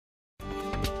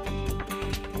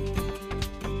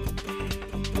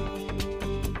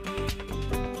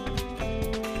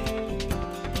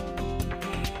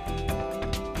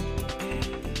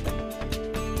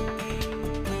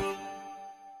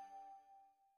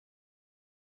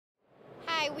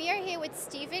we are here with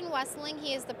Stephen Wessling.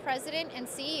 He is the president and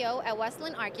CEO at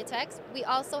Wessling Architects. We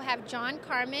also have John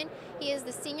Karman. He is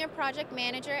the senior project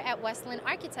manager at Wessling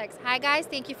Architects. Hi guys,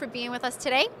 thank you for being with us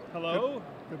today. Hello.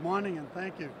 Good morning and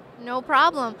thank you. No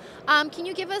problem. Can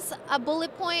you give us a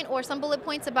bullet point or some bullet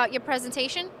points about your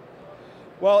presentation?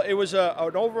 Well, it was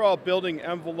an overall building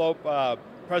envelope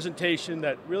presentation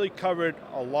that really covered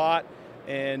a lot,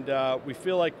 and we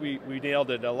feel like we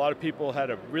nailed it. A lot of people had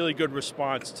a really good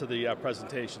response to the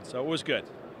presentation, so it was good.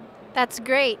 That's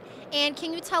great. And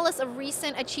can you tell us a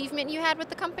recent achievement you had with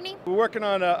the company? We're working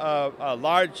on a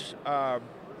large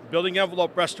building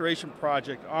envelope restoration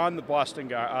project on the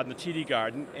on the TD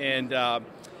Garden, and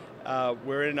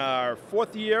we're in our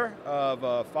 4th year of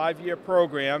a 5-year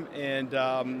program, and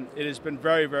it has been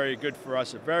very, very good for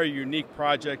us. A very unique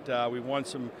project. We won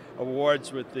some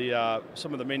awards with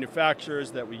some of the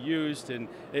manufacturers that we used, and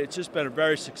it's just been a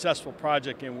very successful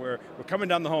project, and we're coming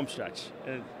down the home stretch.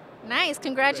 And nice,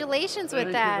 congratulations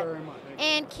with that. Thank you very much.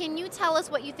 And can you tell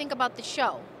us what you think about the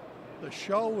show? The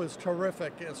show was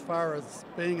terrific. As far as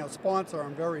being a sponsor,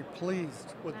 I'm very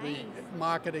pleased with the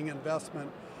marketing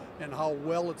investment and how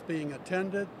well it's being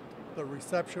attended, the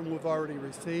reception we've already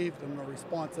received, and the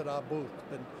response at our booth.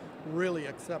 It's been really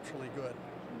exceptionally good.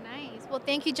 Nice. Well,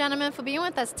 thank you, gentlemen, for being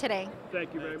with us today.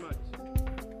 thank you very much.